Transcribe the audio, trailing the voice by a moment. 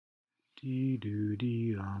Dee doo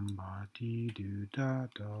dee ba dee doo da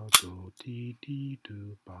da do dee dee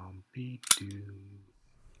doo bum be doo.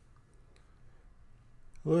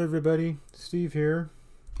 Hello everybody, Steve here,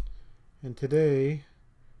 and today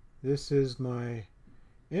this is my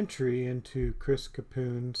entry into Chris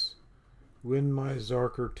Capune's Win My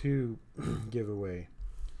Zarker 2 giveaway.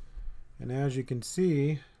 And as you can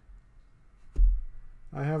see,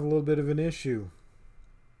 I have a little bit of an issue.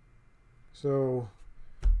 So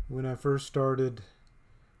when I first started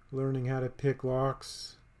learning how to pick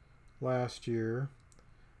locks last year,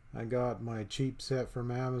 I got my cheap set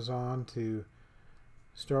from Amazon to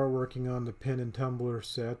start working on the pin and tumbler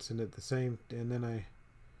sets, and at the same and then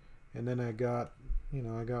I got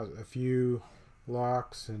I got a few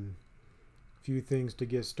locks and a few things to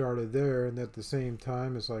get started there, and at the same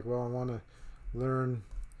time it's like, well, I want to learn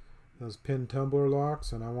those pin tumbler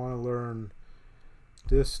locks, and I want to learn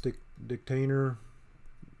disc dictator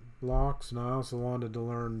locks, and I also wanted to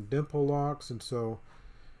learn dimple locks, and so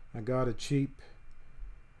I got a cheap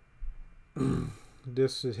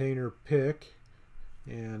disc dictator pick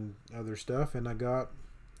and other stuff, and I got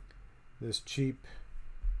this cheap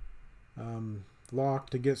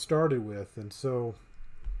lock to get started with. And so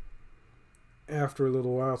after a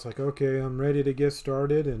little while it's like, okay, I'm ready to get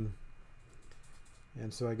started, and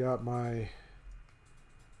so I got my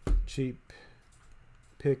cheap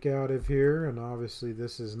pick out of here, and obviously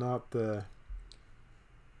this is not the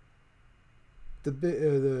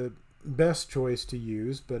best choice to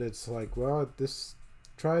use, but it's like, well,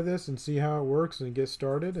 try this and see how it works and get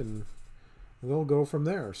started, and we'll go from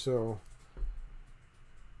there. So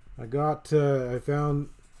I found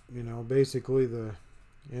basically the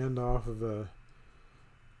end off of a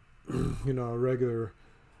a regular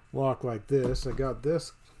lock like this. I got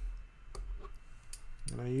this,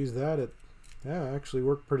 and I used that. It actually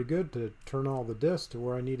worked pretty good to turn all the discs to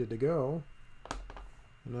where I needed to go.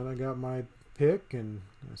 And then I got my pick and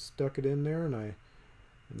I stuck it in there, and I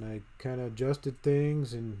kind of adjusted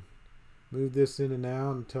things and moved this in and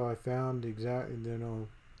out until I found exactly, until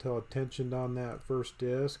I tensioned on that first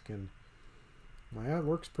disc, and yeah, it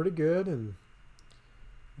works pretty good. And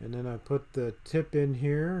then I put the tip in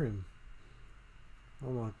here, and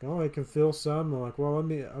I'm like, oh, I can feel some. I'm like, well,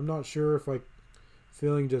 I'm not sure if I'm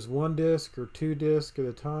feeling just one disc or two discs at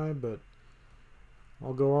a time, but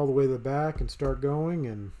I'll go all the way to the back and start going,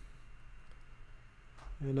 and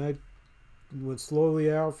I went slowly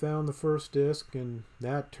out, found the first disc, and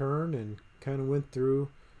that turned, and kind of went through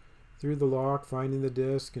the lock, finding the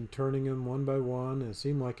disc and turning them one by one, and it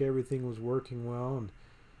seemed like everything was working well, and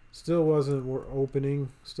still wasn't opening,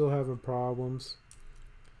 still having problems.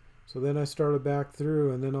 So then I started back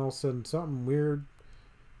through, and then all of a sudden something weird,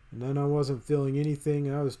 and then I wasn't feeling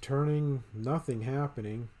anything. I was turning, nothing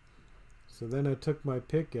happening. So then I took my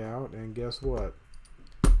pick out, and guess what?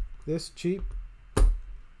 This cheap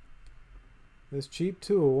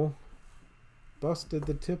tool busted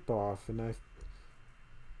the tip off, and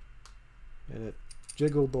it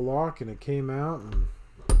jiggled the lock, and it came out,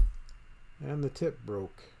 and the tip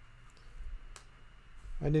broke.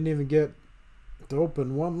 I didn't even get to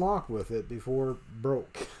open one lock with it before it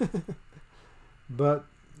broke. But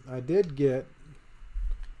I did get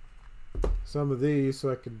some of these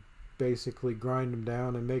so I could basically grind them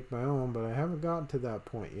down and make my own, but I haven't gotten to that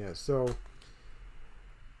point yet. So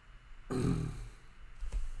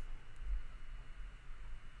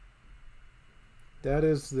that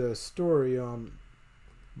is the story on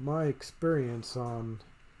my experience on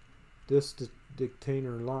disc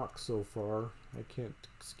dictator lock so far. I can't,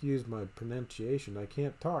 excuse my pronunciation, I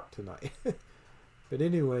can't talk tonight. But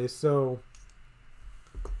anyway, so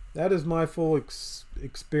that is my full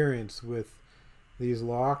experience with these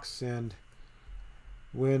locks. And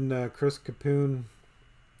when Chris Capune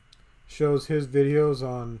shows his videos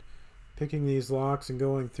on picking these locks and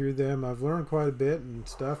going through them, I've learned quite a bit and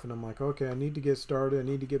stuff, and I'm like, okay, I need to get started. I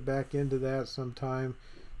need to get back into that sometime.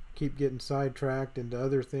 Keep getting sidetracked into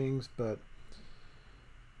other things, but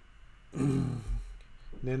then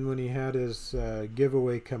when he had his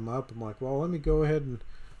giveaway come up, I'm like, well, let me go ahead and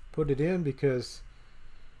put it in, because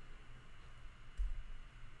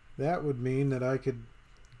that would mean that I could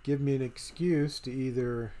give me an excuse to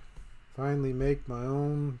either finally make my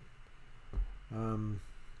own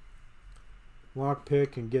lock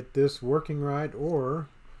pick and get this working right, or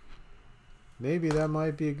maybe that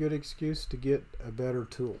might be a good excuse to get a better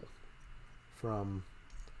tool from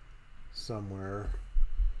somewhere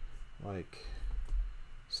like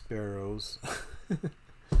Sparrows.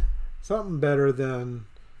 Something better than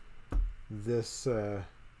this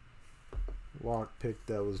lock pick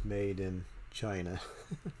that was made in China.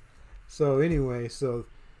 So anyway, so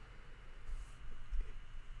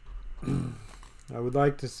I would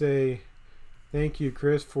like to say thank you,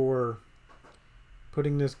 Chris, for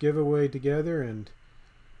putting this giveaway together, and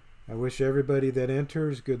I wish everybody that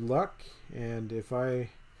enters good luck. And if I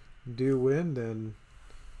do win, then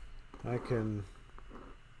I can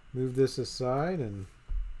move this aside and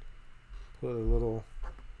put a little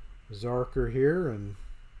Zarker here and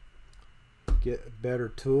get a better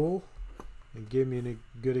tool and give me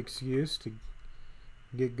a good excuse to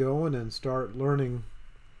get going and start learning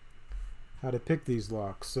how to pick these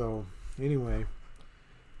locks. So anyway,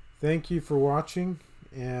 thank you for watching,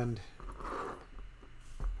 and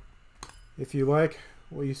if you like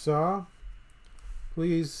what you saw,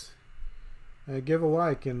 please give a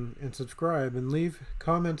like and subscribe and leave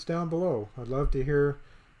comments down below. I'd love to hear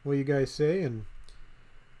what you guys say, and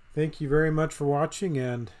thank you very much for watching,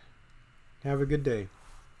 and have a good day.